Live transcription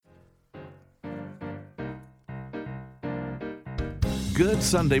Good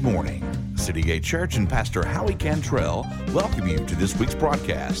Sunday morning. City Gate Church and Pastor Howie Cantrell welcome you to this week's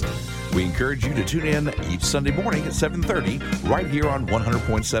broadcast. We encourage you to tune in each Sunday morning at 7:30 right here on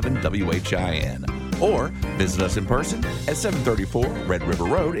 100.7 WHIN. Or visit us in person at 734 Red River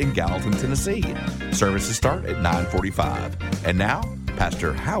Road in Gallatin, Tennessee. Services start at 9:45. And now,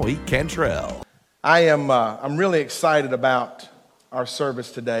 Pastor Howie Cantrell. I'm really excited about our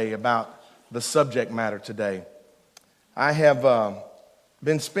service today, about the subject matter today. I have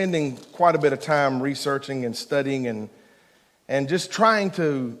been spending quite a bit of time researching and studying and just trying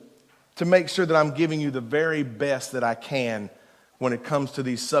to make sure that I'm giving you the very best that I can when it comes to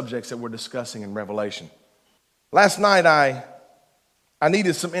these subjects that we're discussing in Revelation. Last night I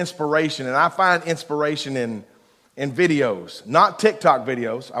needed some inspiration, and I find inspiration in videos, not TikTok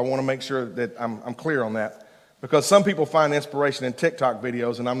videos. I want to make sure that I'm clear on that, because some people find inspiration in TikTok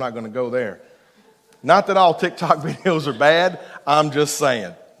videos, and I'm not going to go there. Not that all TikTok videos are bad, I'm just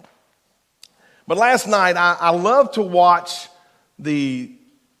saying. But last night, I love to watch the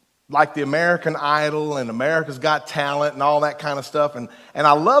American Idol and America's Got Talent and all that kind of stuff. And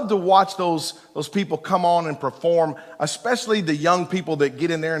I love to watch those people come on and perform, especially the young people that get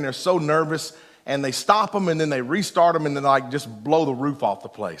in there and they're so nervous and they stop them and then they restart them and then just blow the roof off the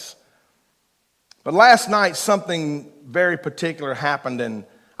place. But last night, something very particular happened, and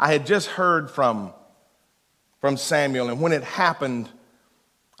I had just heard from Samuel, and when it happened,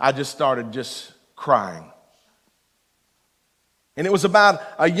 I just started crying. And it was about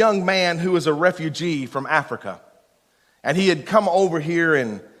a young man who was a refugee from Africa. And he had come over here,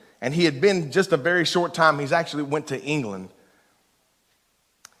 and he had been just a very short time. He's actually went to England.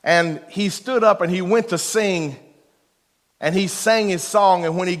 And he stood up and he went to sing, and he sang his song,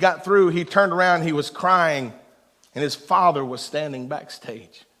 and when he got through, he turned around, he was crying, and his father was standing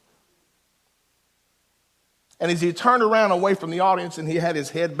backstage. And as he turned around away from the audience and he had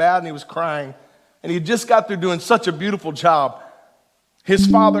his head bowed and he was crying, and he just got through doing such a beautiful job, his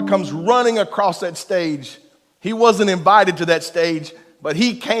father comes running across that stage. He wasn't invited to that stage, but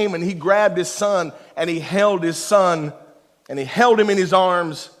he came and he grabbed his son and he held his son and he held him in his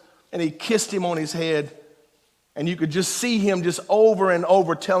arms and he kissed him on his head. And you could just see him just over and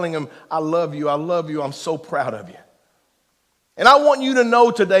over telling him, I love you, I'm so proud of you. And I want you to know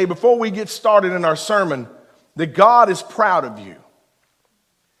today, before we get started in our sermon, that God is proud of you.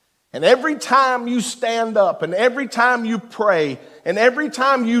 And every time you stand up and every time you pray and every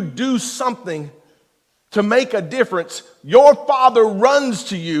time you do something to make a difference, your Father runs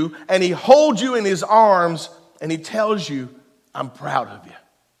to you and he holds you in his arms and he tells you, I'm proud of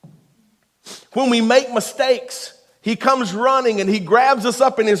you. When we make mistakes, he comes running and he grabs us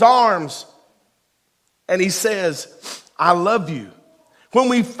up in his arms and he says, I love you. When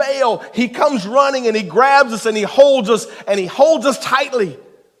we fail, he comes running and he grabs us and he holds us tightly.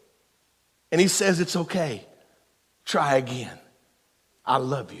 And he says, it's okay. Try again. I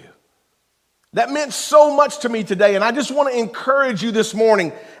love you. That meant so much to me today, and I just want to encourage you this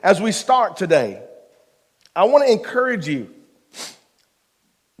morning as we start today. I want to encourage you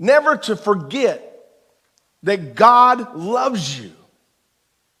never to forget that God loves you.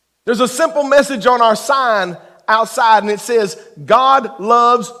 There's a simple message on our sign outside, and it says, God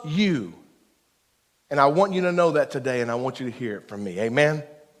loves you. And I want you to know that today, and I want you to hear it from me. Amen?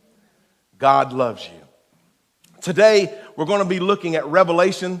 God loves you. Today, we're going to be looking at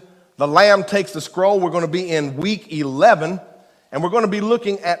Revelation. The Lamb takes the scroll. We're going to be in week 11, and we're going to be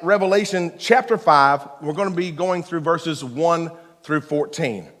looking at Revelation chapter 5. We're going to be going through verses 1 through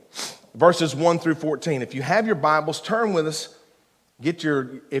 14. Verses 1 through 14. If you have your Bibles, turn with us.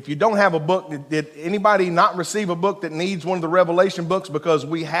 If you don't have a book, did anybody not receive a book that needs one of the Revelation books? Because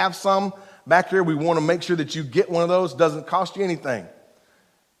we have some back here. We want to make sure that you get one of those. It doesn't cost you anything.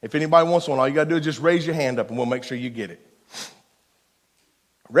 If anybody wants one, all you got to do is just raise your hand up and we'll make sure you get it.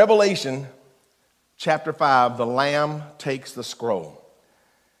 Revelation chapter 5, the Lamb takes the scroll.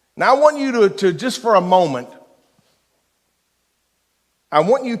 Now I want you to just for a moment, I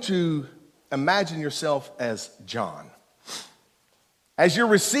want you to imagine yourself as John. As you're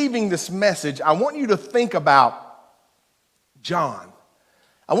receiving this message, I want you to think about John.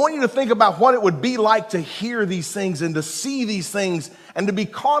 I want you to think about what it would be like to hear these things and to see these things and to be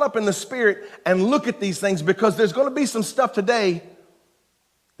caught up in the Spirit and look at these things, because there's going to be some stuff today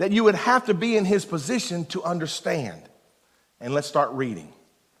that you would have to be in his position to understand. And let's start reading.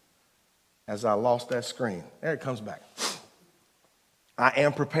 As I lost that screen. There it comes back. I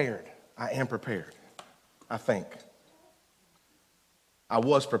am prepared. I am prepared. I think. I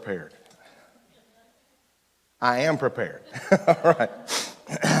was prepared. I am prepared. All right.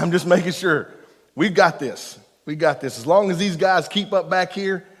 I'm just making sure. We've got this. We got this. As long as these guys keep up back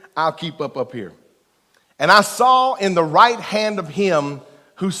here, I'll keep up here. And I saw in the right hand of him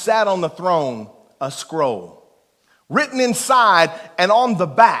who sat on the throne a scroll, written inside and on the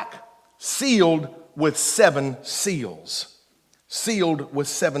back, sealed with 7 seals. Sealed with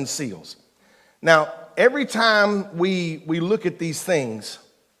 7 seals. Now, every time we look at these things,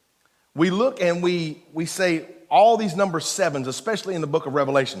 we look and we say all these number 7s, especially in the book of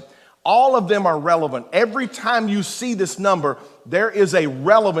Revelation, all of them are relevant. Every time you see this number, there is a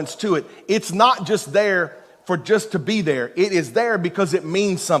relevance to it. It's not just there for just to be there. It is there because it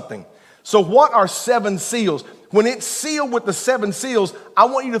means something. So what are 7 seals? When it's sealed with the 7 seals, I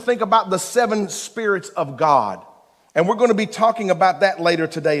want you to think about the 7 spirits of God. And we're going to be talking about that later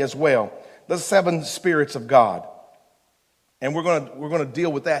today as well. The 7 spirits of God. And we're going to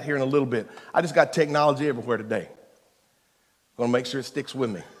deal with that here in a little bit. I just got technology everywhere today. I'm going to make sure it sticks with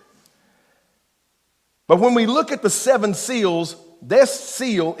me. But when we look at the 7 seals, this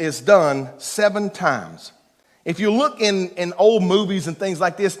seal is done 7 times. If you look in old movies and things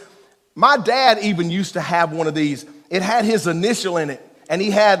like this, my dad even used to have one of these. It had his initial in it, and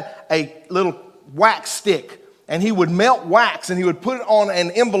he had a little wax stick, and he would melt wax, and he would put it on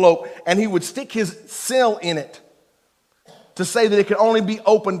an envelope, and he would stick his seal in it to say that it could only be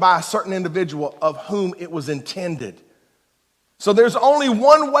opened by a certain individual of whom it was intended. So there's only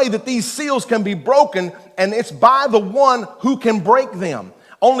one way that these seals can be broken, and it's by the one who can break them.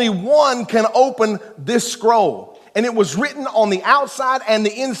 Only one can open this scroll. And it was written on the outside and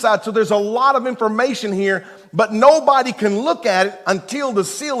the inside, so there's a lot of information here, but nobody can look at it until the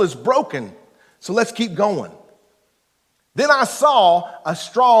seal is broken. So let's keep going. Then I saw a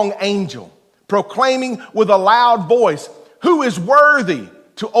strong angel proclaiming with a loud voice, "Who is worthy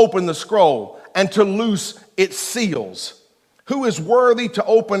to open the scroll and to loose its seals?" Who is worthy to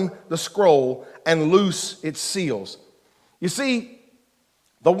open the scroll and loose its seals? You see,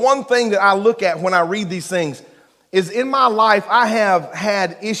 the one thing that I look at when I read these things is in my life, I have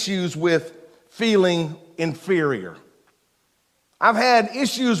had issues with feeling inferior. I've had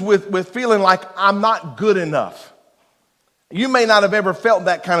issues with feeling like I'm not good enough. You may not have ever felt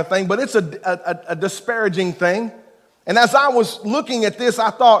that kind of thing, but it's a disparaging thing. And as I was looking at this, I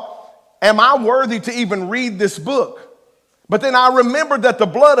thought, am I worthy to even read this book? But then I remembered that the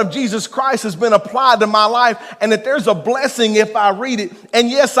blood of Jesus Christ has been applied to my life and that there's a blessing if I read it. And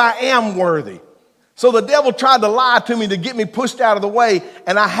yes, I am worthy. So the devil tried to lie to me to get me pushed out of the way,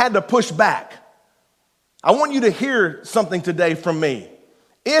 and I had to push back. I want you to hear something today from me.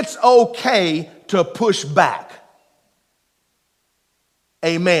 It's okay to push back.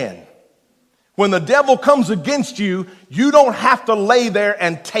 Amen. When the devil comes against you, you don't have to lay there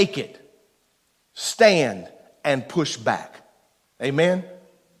and take it. Stand and push back. Amen?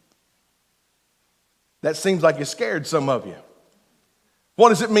 That seems like it scared some of you. What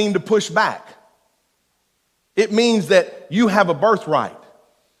does it mean to push back? It means that you have a birthright.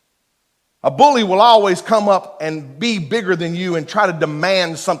 A bully will always come up and be bigger than you and try to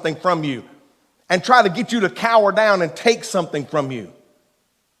demand something from you and try to get you to cower down and take something from you.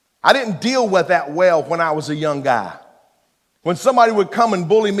 I didn't deal with that well when I was a young guy. When somebody would come and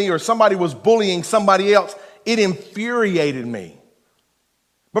bully me or somebody was bullying somebody else, it infuriated me.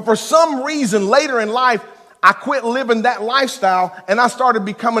 But for some reason later in life, I quit living that lifestyle and I started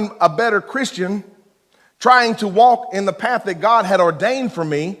becoming a better Christian, trying to walk in the path that God had ordained for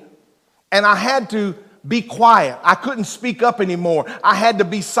me. And I had to be quiet. I couldn't speak up anymore. I had to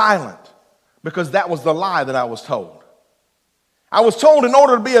be silent because that was the lie that I was told. I was told in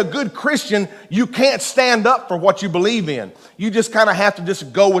order to be a good Christian, you can't stand up for what you believe in. You just kind of have to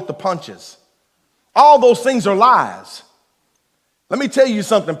just go with the punches. All those things are lies. Let me tell you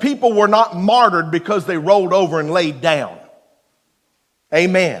something. People were not martyred because they rolled over and laid down.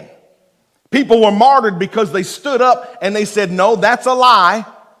 Amen. People were martyred because they stood up and they said, no, that's a lie,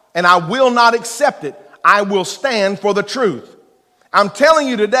 and I will not accept it. I will stand for the truth. I'm telling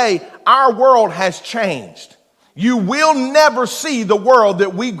you today, our world has changed. You will never see the world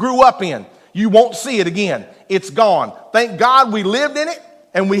that we grew up in. You won't see it again. It's gone. Thank God we lived in it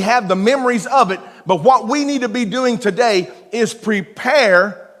and we have the memories of it. But what we need to be doing today is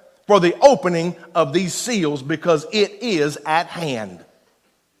prepare for the opening of these seals because it is at hand.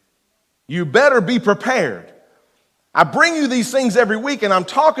 You better be prepared. I bring you these things every week and I'm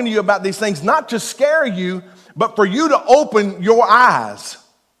talking to you about these things not to scare you, but for you to open your eyes.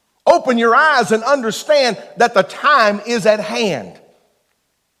 Open your eyes and understand that the time is at hand.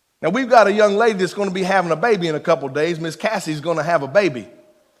 Now, we've got a young lady that's going to be having a baby in a couple of days. Miss Cassie's going to have a baby.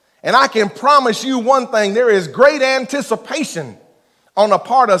 And I can promise you one thing, there is great anticipation on the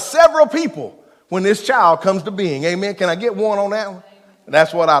part of several people when this child comes to being. Amen. Can I get one on that one?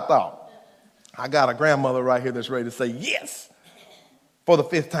 That's what I thought. I got a grandmother right here that's ready to say yes for the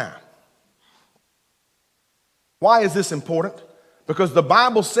 5th time. Why is this important? Because the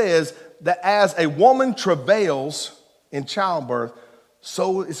Bible says that as a woman travails in childbirth,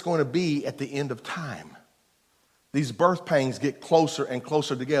 so it's going to be at the end of time. These birth pains get closer and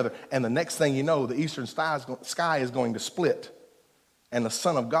closer together. And the next thing you know, the eastern sky is going to split. And the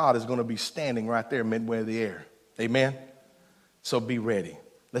Son of God is going to be standing right there midway of the air. Amen? So be ready.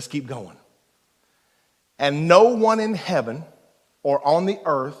 Let's keep going. And no one in heaven or on the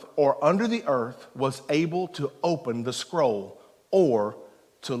earth or under the earth was able to open the scroll or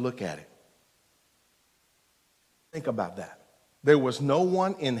to look at it. Think about that. There was no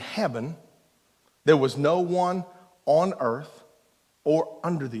one in heaven, there was no one on earth or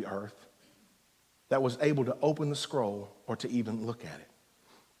under the earth that was able to open the scroll or to even look at it.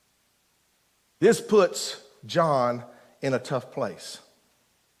 This puts John in a tough place.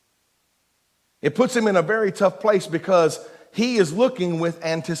 It puts him in a very tough place because he is looking with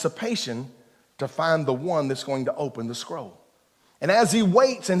anticipation to find the one that's going to open the scroll. And as he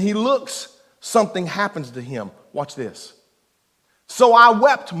waits and he looks, something happens to him. Watch this. So I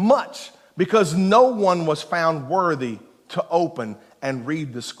wept much because no one was found worthy to open and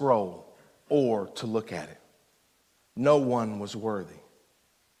read the scroll or to look at it. No one was worthy.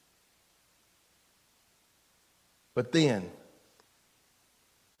 But then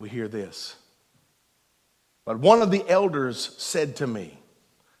we hear this. But one of the elders said to me,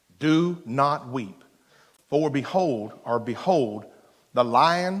 do not weep, for behold, the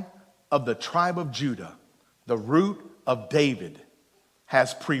Lion of the tribe of Judah, the Root of David,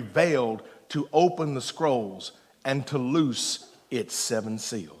 has prevailed to open the scrolls and to loose its 7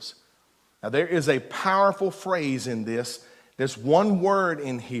 seals. Now there is a powerful phrase in this. There's one word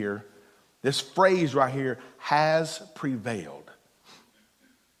in here. This phrase right here, has prevailed.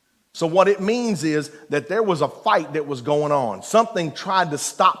 So what it means is that there was a fight that was going on. Something tried to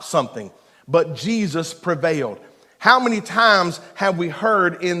stop something, but Jesus prevailed. How many times have we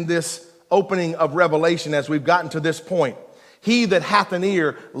heard in this opening of Revelation as we've gotten to this point? He that hath an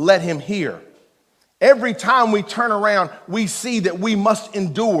ear, let him hear. Every time we turn around, we see that we must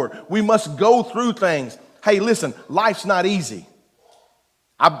endure. We must go through things. Hey, listen, life's not easy.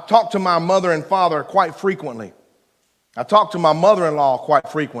 I talk to my mother and father quite frequently. I talk to my mother-in-law quite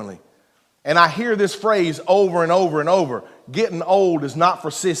frequently. And I hear this phrase over and over and over. Getting old is not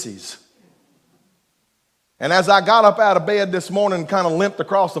for sissies. And as I got up out of bed this morning and kind of limped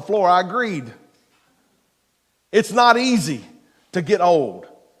across the floor, I agreed. It's not easy to get old.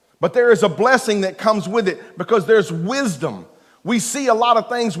 But there is a blessing that comes with it because there's wisdom. We see a lot of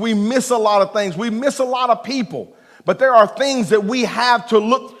things. We miss a lot of things. We miss a lot of people. But there are things that we have to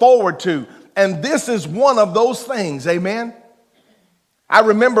look forward to. And this is one of those things. Amen. I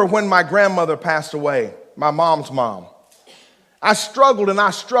remember when my grandmother passed away, my mom's mom. I struggled and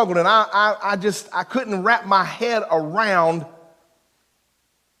I couldn't wrap my head around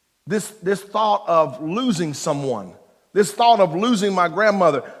this thought of losing someone, this thought of losing my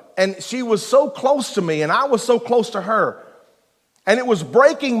grandmother. And she was so close to me and I was so close to her. And it was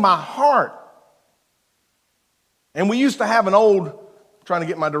breaking my heart. And we used to have an old, trying to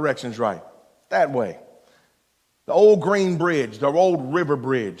get my directions right, that way. The old green bridge, the old river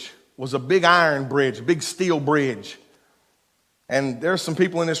bridge was a big iron bridge, a big steel bridge. And there's some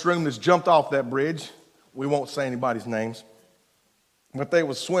people in this room that's jumped off that bridge. We won't say anybody's names. But they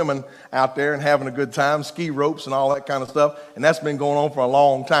was swimming out there and having a good time, ski ropes and all that kind of stuff. And that's been going on for a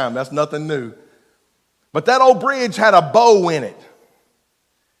long time. That's nothing new. But that old bridge had a bow in it.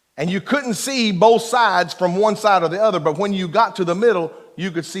 And you couldn't see both sides from one side or the other. But when you got to the middle, you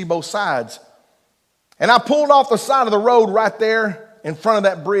could see both sides. And I pulled off the side of the road right there in front of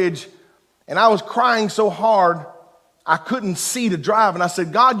that bridge. And I was crying so hard, I couldn't see to drive. And I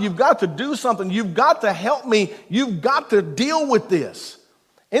said, God, you've got to do something. You've got to help me. You've got to deal with this.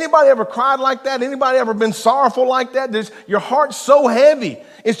 Anybody ever cried like that? Anybody ever been sorrowful like that? Your heart's so heavy.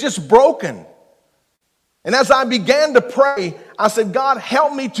 It's just broken. And as I began to pray, I said, God,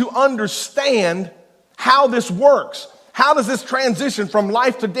 help me to understand how this works. How does this transition from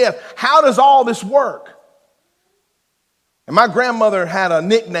life to death? How does all this work? And my grandmother had a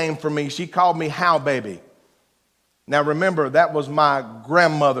nickname for me. She called me How Baby. Now remember, that was my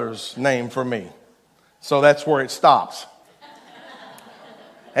grandmother's name for me. So that's where it stops.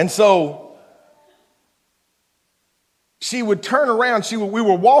 And so she would turn around. We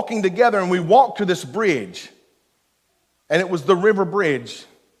were walking together and we walked to this bridge. And it was the river bridge.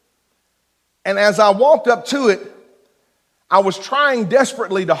 And as I walked up to it, I was trying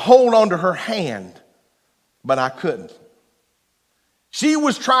desperately to hold onto her hand, but I couldn't. She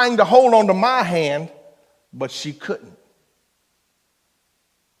was trying to hold onto my hand, but she couldn't.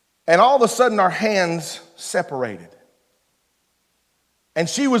 And all of a sudden, our hands separated. And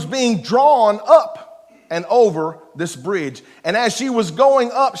she was being drawn up and over this bridge. And as she was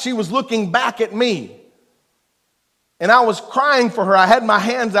going up, she was looking back at me. And I was crying for her. I had my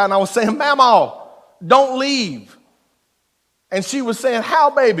hands out and I was saying, Mama, don't leave. And she was saying, how,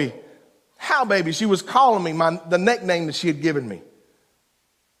 baby? How, baby? She was calling me the nickname that she had given me.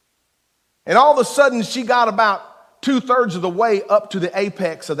 And all of a sudden, she got about 2/3 of the way up to the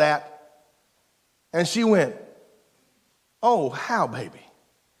apex of that. And she went, oh, how, baby?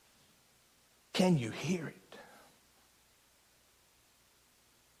 Can you hear it?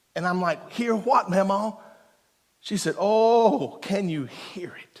 And I'm like, hear what, Mama? She said, oh, can you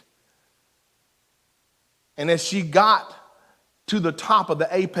hear it? And as she got to the top of the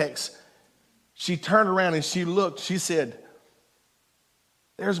apex, she turned around and she looked. She said,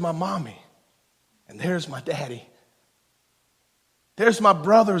 there's my mommy and there's my daddy. There's my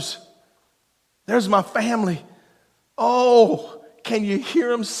brothers. There's my family. Oh, can you hear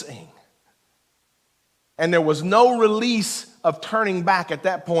them sing? And there was no release of turning back at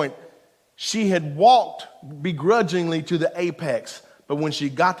that point. She had walked begrudgingly to the apex, but when she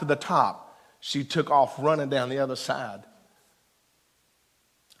got to the top, she took off running down the other side.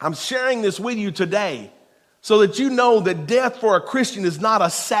 I'm sharing this with you today so that you know that death for a Christian is not a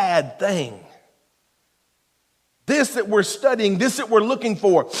sad thing. This that we're studying, this that we're looking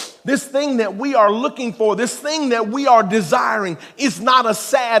for, this thing that we are looking for, this thing that we are desiring is not a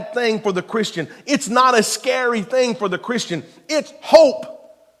sad thing for the Christian. It's not a scary thing for the Christian. It's hope.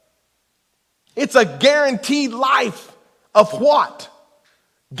 It's a guaranteed life of what?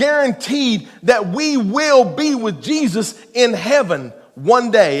 Guaranteed that we will be with Jesus in heaven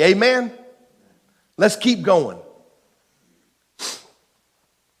one day. Amen? Let's keep going.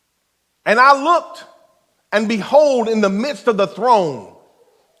 And I looked, and behold, in the midst of the throne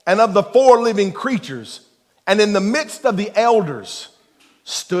and of the 4 living creatures, and in the midst of the elders,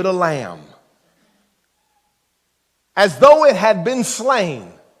 stood a lamb, as though it had been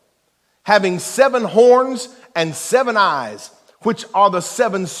slain, having 7 horns and 7 eyes, which are the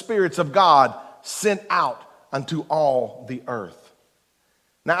 7 spirits of God sent out unto all the earth.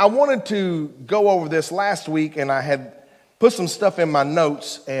 Now, I wanted to go over this last week, and I had put some stuff in my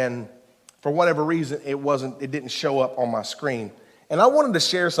notes, and for whatever reason, it didn't show up on my screen. And I wanted to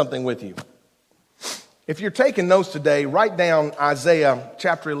share something with you. If you're taking notes today, write down Isaiah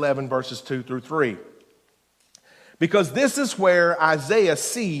chapter 11, verses 2 through 3. Because this is where Isaiah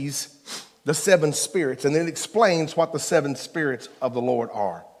sees the 7 spirits, and it explains what the 7 spirits of the Lord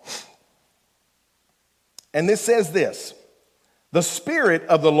are. And this says this: the Spirit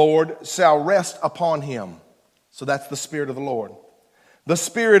of the Lord shall rest upon him. So that's the Spirit of the Lord. The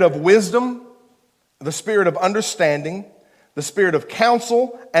Spirit of wisdom, the Spirit of understanding, the Spirit of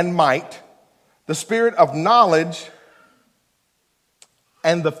counsel and might, the Spirit of knowledge,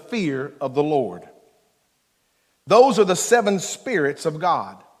 and the fear of the Lord. Those are the 7 spirits of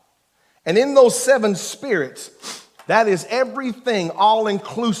God. And in those 7 spirits, that is everything, all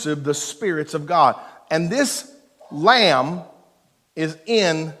inclusive, the spirits of God. And this lamb is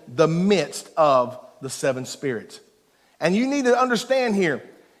in the midst of the 7 spirits. And you need to understand here,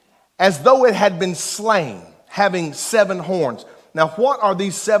 as though it had been slain, having 7 horns. Now, what are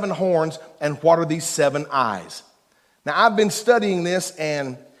these 7 horns and what are these 7 eyes? Now, I've been studying this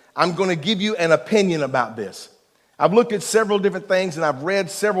and I'm going to give you an opinion about this. I've looked at several different things and I've read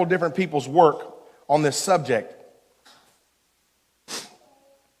several different people's work on this subject.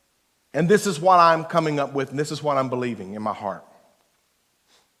 And this is what I'm coming up with, and this is what I'm believing in my heart.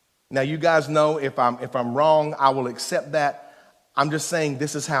 Now, you guys know if I'm wrong, I will accept that. I'm just saying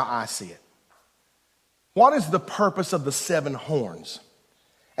this is how I see it. What is the purpose of the 7 horns?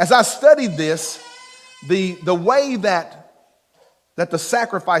 As I studied this, the way that the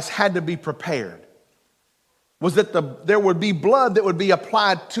sacrifice had to be prepared was that there would be blood that would be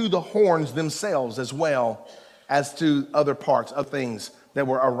applied to the horns themselves as well as to other parts of things that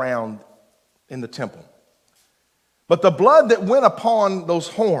were around in the temple. But the blood that went upon those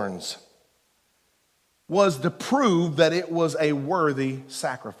horns was to prove that it was a worthy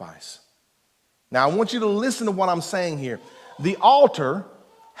sacrifice. Now, I want you to listen to what I'm saying here. The altar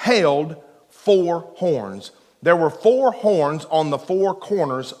held 4 horns. There were 4 horns on the 4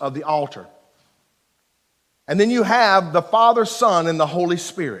 corners of the altar. And then you have the Father, Son, and the Holy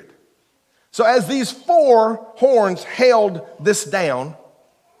Spirit. So as these 4 horns held this down,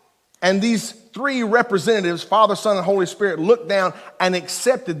 and these three representatives, Father, Son, and Holy Spirit, looked down and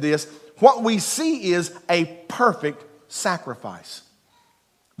accepted this, what we see is a perfect sacrifice.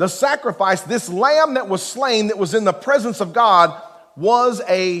 The sacrifice, this lamb that was slain, that was in the presence of God, was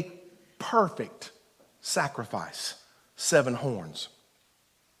a perfect sacrifice. 7 horns.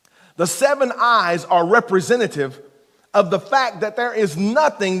 The 7 eyes are representative of the fact that there is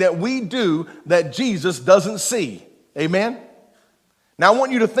nothing that we do that Jesus doesn't see. Amen? Now I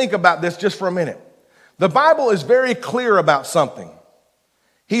want you to think about this just for a minute. The Bible is very clear about something.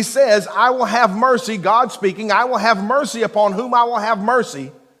 He says, I will have mercy, God speaking, I will have mercy upon whom I will have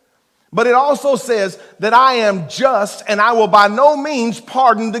mercy. But it also says that I am just and I will by no means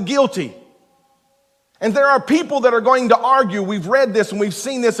pardon the guilty. And there are people that are going to argue. We've read this and we've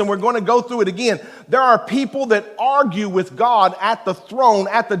seen this and we're going to go through it again. There are people that argue with God at the throne,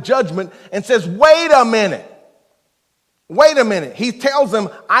 at the judgment, and says, wait a minute. Wait a minute. He tells them,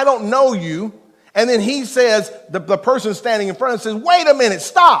 I don't know you. And then he says, the person standing in front of him says, wait a minute,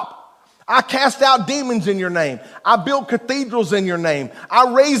 stop. I cast out demons in your name. I built cathedrals in your name.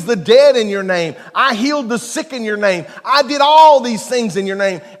 I raised the dead in your name. I healed the sick in your name. I did all these things in your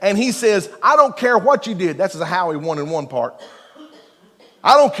name. And he says, I don't care what you did. That's a Howie 1-in-1 part.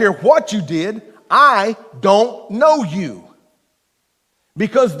 I don't care what you did. I don't know you.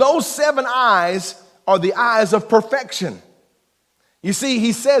 Because those 7 eyes are the eyes of perfection. You see,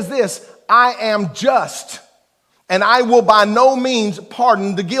 he says this, I am just, and I will by no means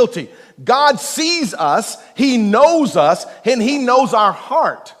pardon the guilty. God sees us, he knows us, and he knows our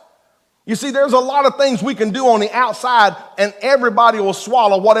heart. You see, there's a lot of things we can do on the outside, and everybody will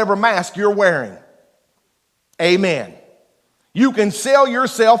swallow whatever mask you're wearing. Amen. You can sell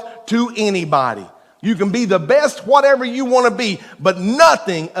yourself to anybody. You can be the best, whatever you want to be, but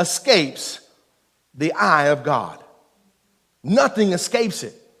nothing escapes the eye of God. Nothing escapes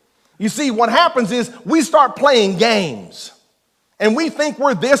it. You see, what happens is we start playing games. And we think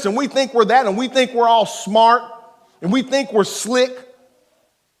we're this and we think we're that and we think we're all smart and we think we're slick.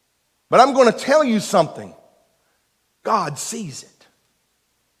 But I'm going to tell you something. God sees it.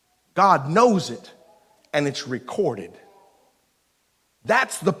 God knows it. And it's recorded.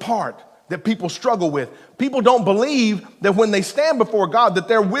 That's the part that people struggle with. People don't believe that when they stand before God that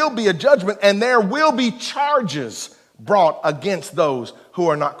there will be a judgment and there will be charges brought against those who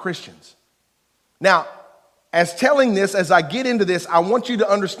are not Christians. Now, as I get into this, I want you to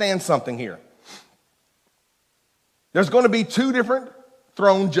understand something here. There's going to be 2 different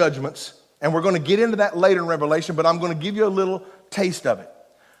throne judgments, and we're going to get into that later in Revelation, but I'm going to give you a little taste of it.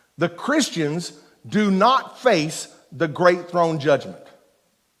 The Christians do not face the great throne judgment.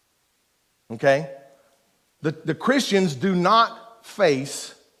 Okay? The Christians do not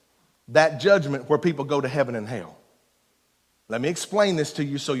face that judgment where people go to heaven and hell. Let me explain this to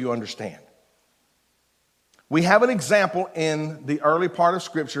you so you understand. We have an example in the early part of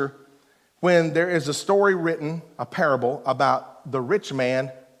Scripture when there is a story written, a parable, about the rich man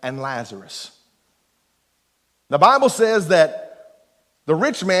and Lazarus. The Bible says that the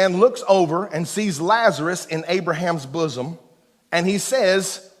rich man looks over and sees Lazarus in Abraham's bosom, and he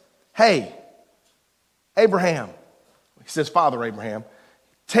says, hey, Abraham, he says, Father Abraham,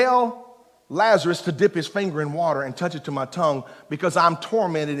 tell Lazarus to dip his finger in water and touch it to my tongue because I'm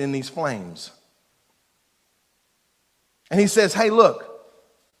tormented in these flames. And he says, hey, look,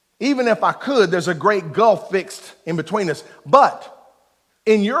 even if I could, there's a great gulf fixed in between us. But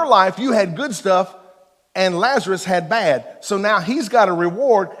in your life, you had good stuff and Lazarus had bad. So now he's got a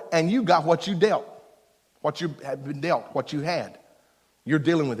reward and you got what you dealt, what you had been dealt, what you had. You're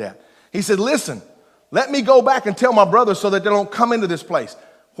dealing with that. He said, listen, let me go back and tell my brothers so that they don't come into this place.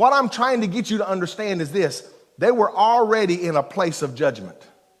 What I'm trying to get you to understand is this. They were already in a place of judgment.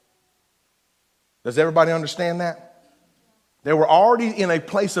 Does everybody understand that? They were already in a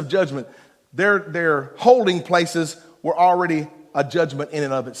place of judgment. Their holding places were already a judgment in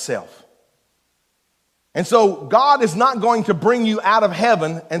and of itself. And so God is not going to bring you out of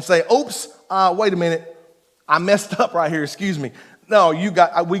heaven and say, oops, wait a minute. I messed up right here. Excuse me. No,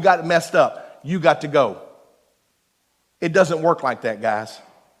 we got messed up. You got to go. It doesn't work like that, guys.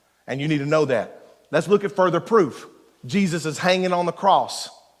 And you need to know that. Let's look at further proof. Jesus is hanging on the cross.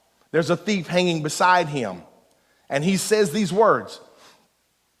 There's a thief hanging beside him. And he says these words.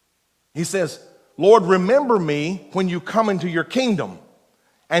 He says, Lord, remember me when you come into your kingdom.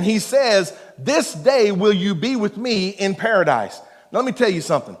 And he says, this day will you be with me in paradise. Now, let me tell you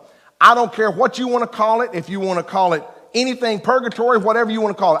something. I don't care what you want to call it. If you want to call it anything, purgatory, whatever you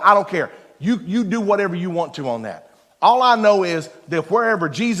want to call it, I don't care. You do whatever you want to on that. All I know is that wherever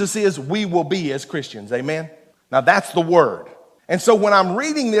Jesus is, we will be as Christians. Amen? Now, that's the word. And so when I'm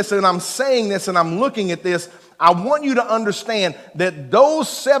reading this and I'm saying this and I'm looking at this, I want you to understand that those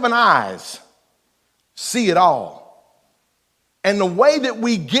 7 eyes see it all. And the way that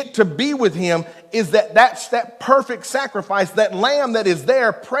we get to be with him is that's that perfect sacrifice, that lamb that is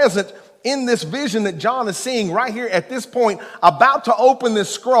there present in this vision that John is seeing right here at this point, about to open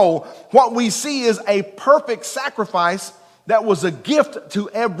this scroll. What we see is a perfect sacrifice that was a gift to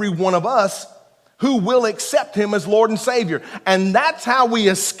every one of us who will accept him as Lord and Savior. And that's how we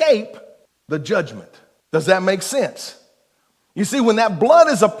escape the judgment. Does that make sense? You see, when that blood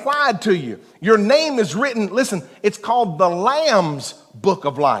is applied to you, your name is written, listen, it's called the Lamb's Book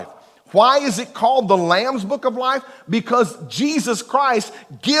of Life. Why is it called the Lamb's Book of Life? Because Jesus Christ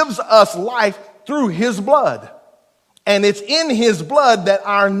gives us life through his blood. And it's in his blood that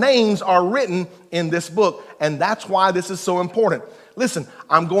our names are written in this book. And that's why this is so important. Listen,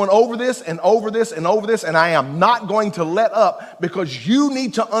 I'm going over this and over this and over this, and I am not going to let up, because you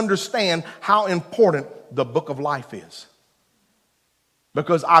need to understand how important the book of life is.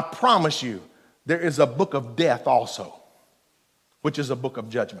 Because I promise you, there is a book of death also, which is a book of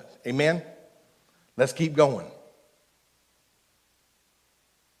judgment. Amen? Let's keep going.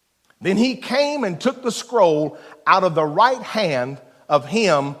 Then he came and took the scroll out of the right hand of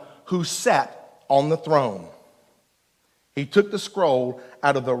him who sat on the throne. He took the scroll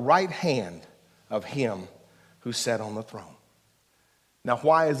out of the right hand of him who sat on the throne. Now,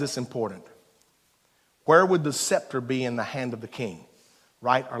 why is this important? Where would the scepter be in the hand of the king?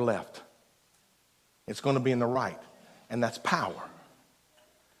 Right or left? It's going to be in the right, and that's power.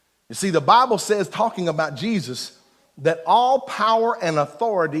 You see, the Bible says, talking about Jesus, that all power and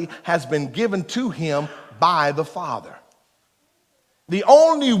authority has been given to him by the Father. The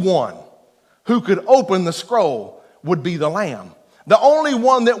only one who could open the scroll would be the Lamb. The only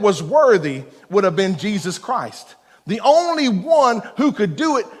one that was worthy would have been Jesus Christ. The only one who could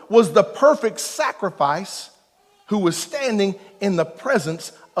do it was the perfect sacrifice, who was standing in the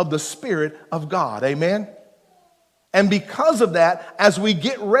presence of the Spirit of God. Amen? And because of that, as we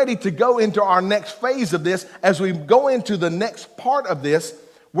get ready to go into our next phase of this, as we go into the next part of this,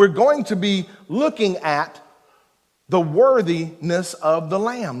 we're going to be looking at the worthiness of the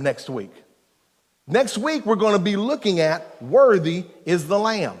Lamb next week. Next week, we're going to be looking at worthy is the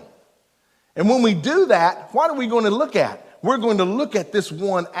Lamb. And when we do that, what are we going to look at? We're going to look at this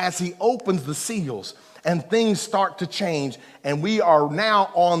one as he opens the seals and things start to change. And we are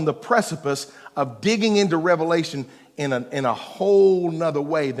now on the precipice of digging into Revelation in a whole nother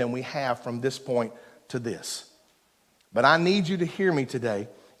way than we have from this point to this. But I need you to hear me today,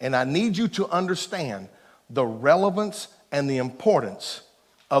 and I need you to understand the relevance and the importance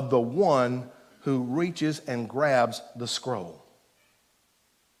of the one who reaches and grabs the scroll.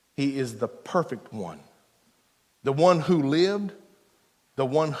 He is the perfect one. The one who lived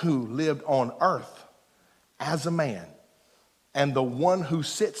on earth as a man, and the one who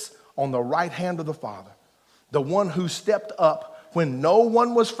sits on the right hand of the Father, the one who stepped up when no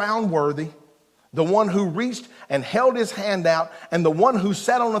one was found worthy, the one who reached and held his hand out, and the one who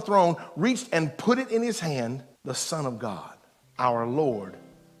sat on the throne reached and put it in his hand, the Son of God, our Lord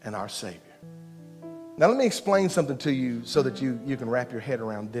and our Savior. Now let me explain something to you so that you can wrap your head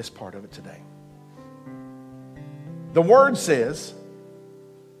around this part of it today. The word says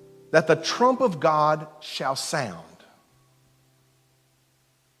that the trump of God shall sound,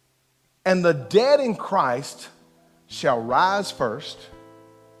 and the dead in Christ shall rise first,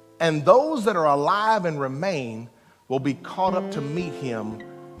 and those that are alive and remain will be caught up to meet him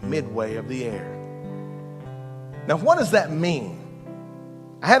midway of the air. Now, what does that mean?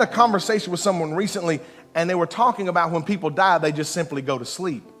 I had a conversation with someone recently, and they were talking about when people die, they just simply go to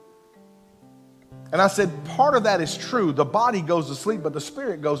sleep. And I said, part of that is true. The body goes to sleep, but the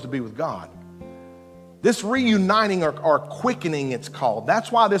spirit goes to be with God. This reuniting or quickening, it's called.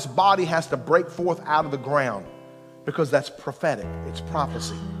 That's why this body has to break forth out of the ground, because that's prophetic. It's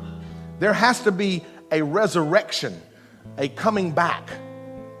prophecy. There has to be a resurrection, a coming back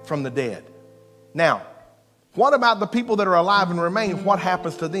from the dead. Now, what about the people that are alive and remain? What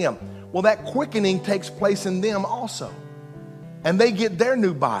happens to them? Well, that quickening takes place in them also. And they get their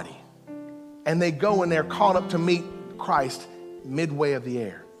new body. And they go and they're caught up to meet Christ midway of the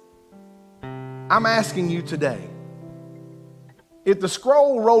air. I'm asking you today, if the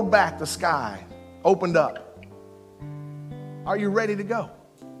scroll rolled back, the sky opened up, are you ready to go?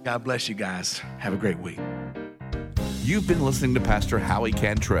 God bless you guys. Have a great week. You've been listening to Pastor Howie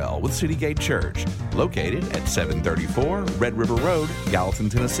Cantrell with City Gate Church, located at 734 Red River Road, Gallatin,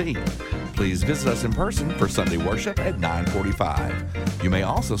 Tennessee. Please visit us in person for Sunday worship at 9:45. You may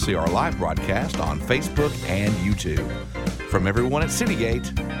also see our live broadcast on Facebook and YouTube. From everyone at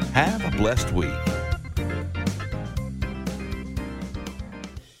Citygate, have a blessed week.